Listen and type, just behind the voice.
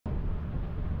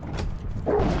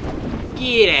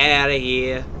Get out of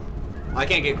here. I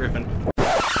can't get Griffin.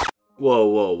 Whoa,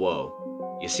 whoa,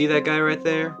 whoa. You see that guy right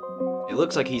there? It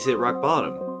looks like he's hit rock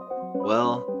bottom.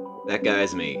 Well, that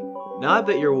guy's me. Now I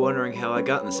bet you're wondering how I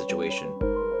got in this situation.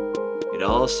 It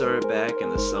all started back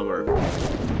in the summer of...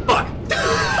 Fuck!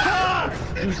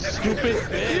 You stupid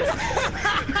bitch!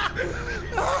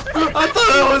 I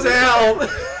thought it was Al!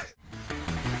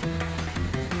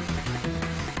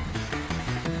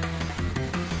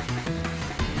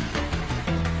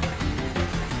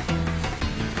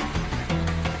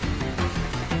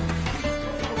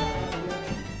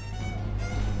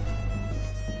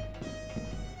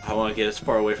 I want to get as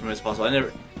far away from him as possible.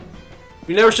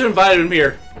 We never should have invited him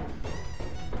here.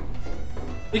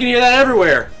 You can hear that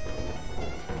everywhere.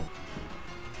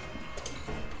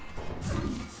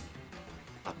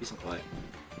 Oh, peace and quiet.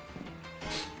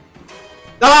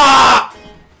 Ah!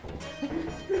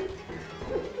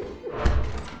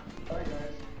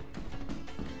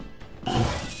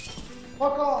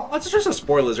 Fuck off! Oh, it's just a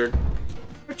spore lizard.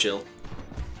 They're chill.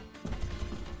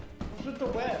 What's with the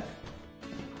web?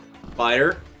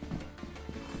 Spider.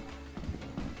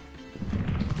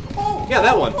 Oh! Yeah,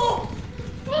 that one. Oh!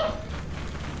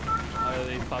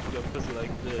 They pop you up pussy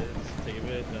like this. Take a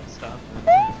bit, don't stop.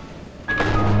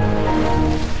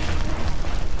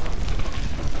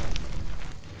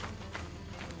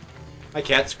 My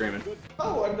cat's screaming.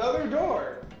 Oh, another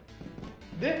door!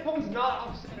 This one's not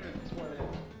off-centered, this one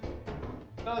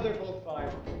is. No, they're both fine.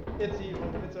 It's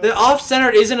even. It's okay. The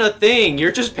off-centered isn't a thing.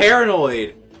 You're just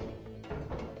paranoid.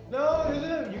 No,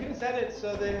 you can set it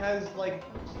so that it has, like,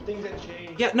 things that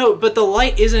change. Yeah, no, but the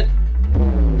light isn't...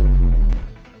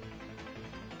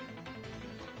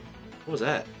 What was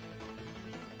that?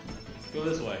 Go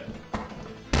this way.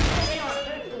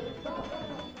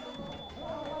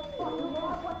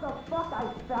 What the fuck? I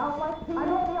sound like I may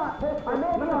be autistic. I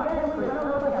may be autistic.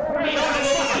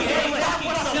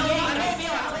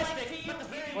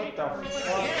 What the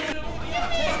fuck?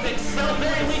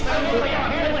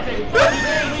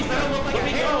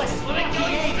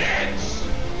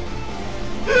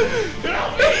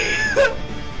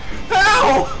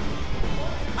 How?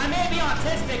 I may be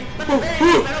autistic, but the very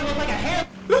least I don't look like a hair.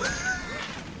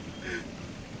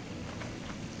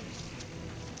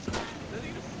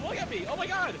 Look at me! Oh my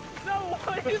god! No!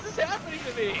 Why is this happening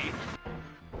to me?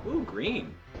 Ooh,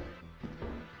 green.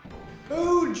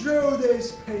 Who drew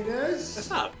this penis? That's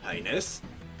not penis.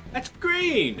 That's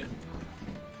green.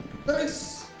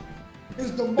 This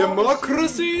is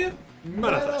Democracy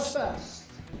manifest. manifest.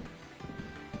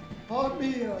 I'll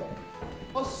be a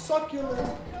succulent.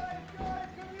 Guys,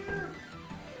 come here!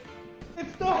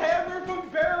 It's the hammer from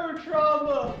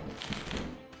Barotrauma!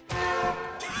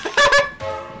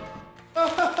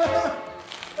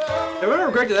 If I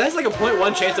remember correctly, that has like a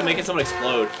 0.1 chance of making someone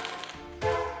explode.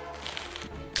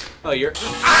 Oh, you're...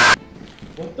 Ah!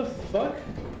 What the fuck?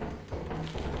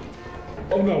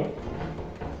 Oh no.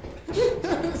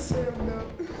 Sam, no.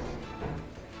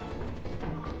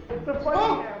 It's a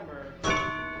fucking hammer.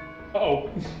 Oh.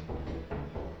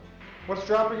 What's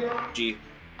drop again? G.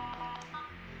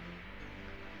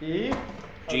 E?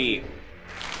 G.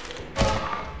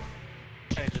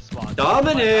 I just spawned.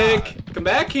 Dominic! Come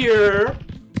back here!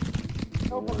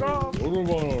 Oh my god.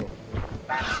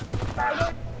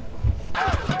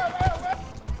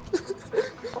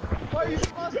 Why are you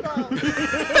hostile?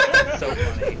 So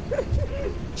funny.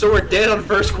 So we're dead on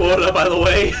first quota, by the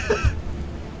way.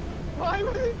 Why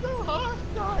was he so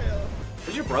hostile?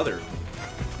 Who's your brother?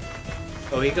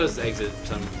 Oh, he goes to exit for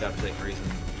some godforsaken reason.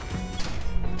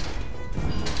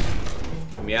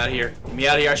 Get me out of here. Get me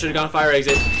out of here. I should have gone fire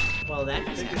exit. Well, that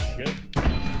just happened. Good.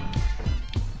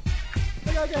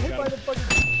 I got hit by the fucking...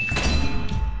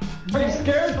 Are you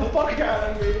scared the fuck out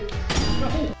of me? No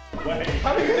way.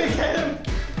 How are you gonna get him?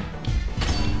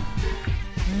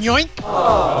 Yoink!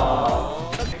 Aww.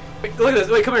 Wait, look at this.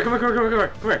 Wait, come here, come here, come here, come here, come here,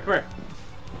 come here, come here.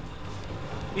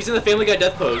 He's in the Family Guy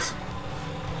death pose.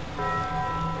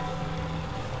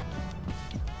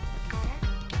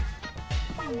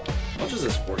 How much does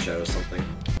this foreshadow something?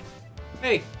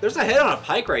 Hey, there's a head on a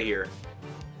pike right here.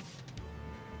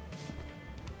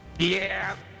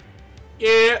 Yeah.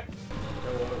 Yeah.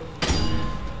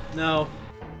 No.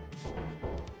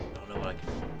 I don't know what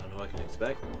I can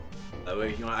expect.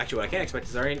 You know, actually, what I can't expect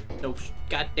is there ain't no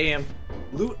goddamn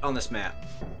loot on this map.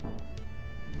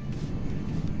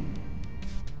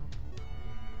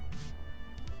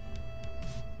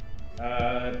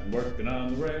 I'm working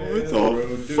on the railroad.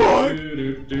 What the fuck?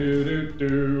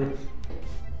 Do.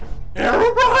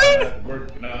 Aeroplane? I'm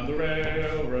working on the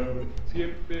railroad.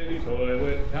 Skippity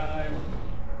toilet time.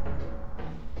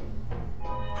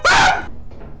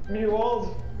 Me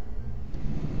walls.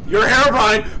 You're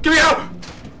Herobrine! Get me out!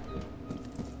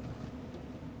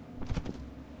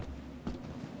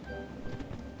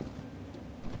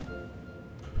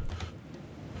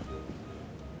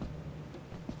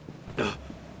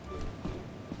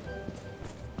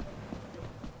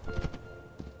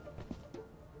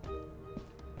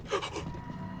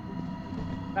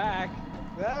 Back.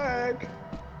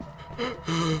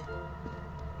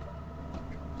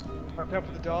 Watch out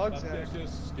for the dogs. Up there,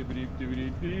 just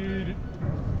skibbity-dibbity-dee.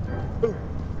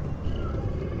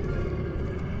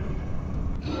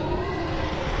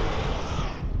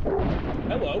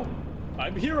 Hello,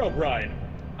 I'm Herobrine.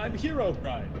 I'm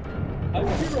Herobrine. I'm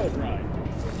Herobrine.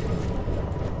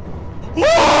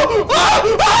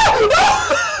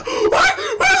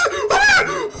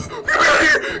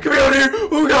 Come out here!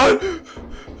 Oh god!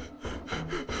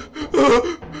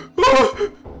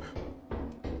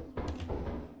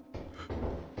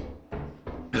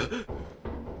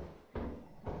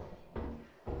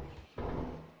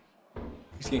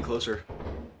 He's getting closer.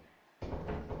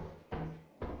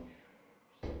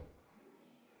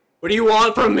 What do you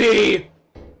want from me?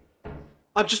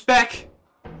 I'm just back.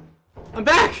 I'm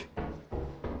back!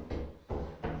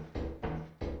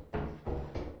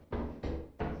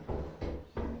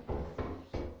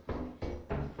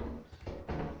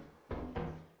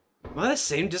 Am I the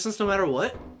same distance no matter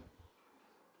what?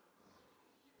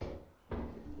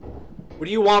 What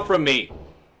do you want from me?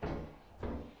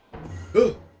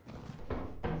 Ugh.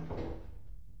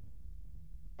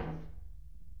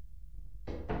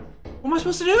 What am I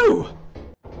supposed to do?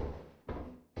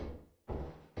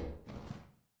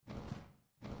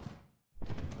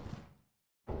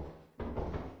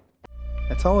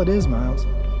 That's all it is, Miles.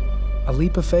 A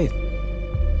leap of faith.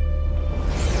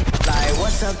 Like,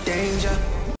 what's up, danger?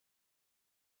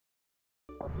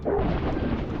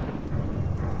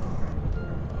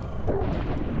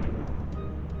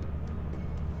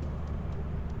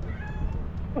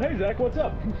 Oh, hey, Zach, what's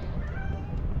up?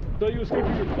 Thought you escaped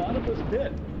from your bottomless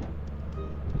pit.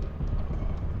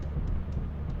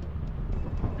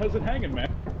 How's it hanging,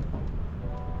 man?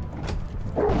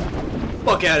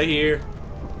 Fuck out of here.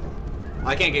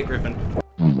 I can't get Griffin.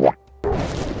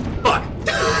 Fuck!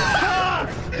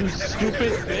 You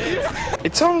stupid bitch!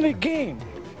 It's only a game.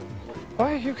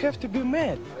 Why you have to be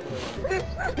mad?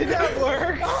 Did that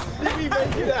work? Did we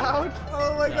make it out?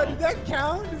 Oh my god, did that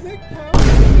count? Does that count?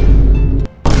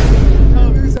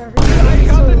 I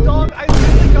got the dog. I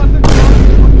literally got the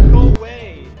dog to go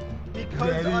away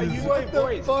because I used my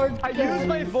voice. I used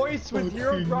my voice with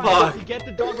Herobrine to get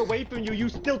the dog away from you. You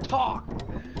still talk.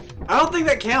 I don't think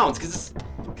that counts, cause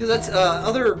that's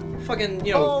other fucking,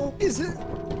 you know. Oh, is it?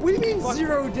 What do you mean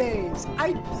 0 days?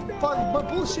 But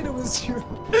bullshit, it was 0.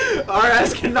 Our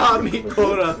ass cannot meet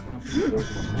quota.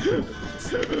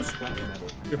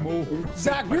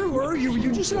 Zach, where were you? Were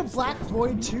you just in a black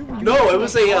void too? No,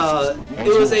 it's a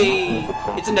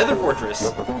nether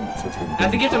fortress. I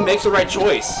think you have to make the right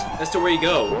choice as to where you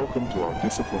go. Welcome to our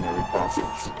disciplinary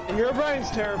process. And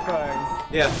Herobrine's terrifying.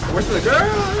 Yeah, where's the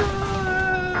girl?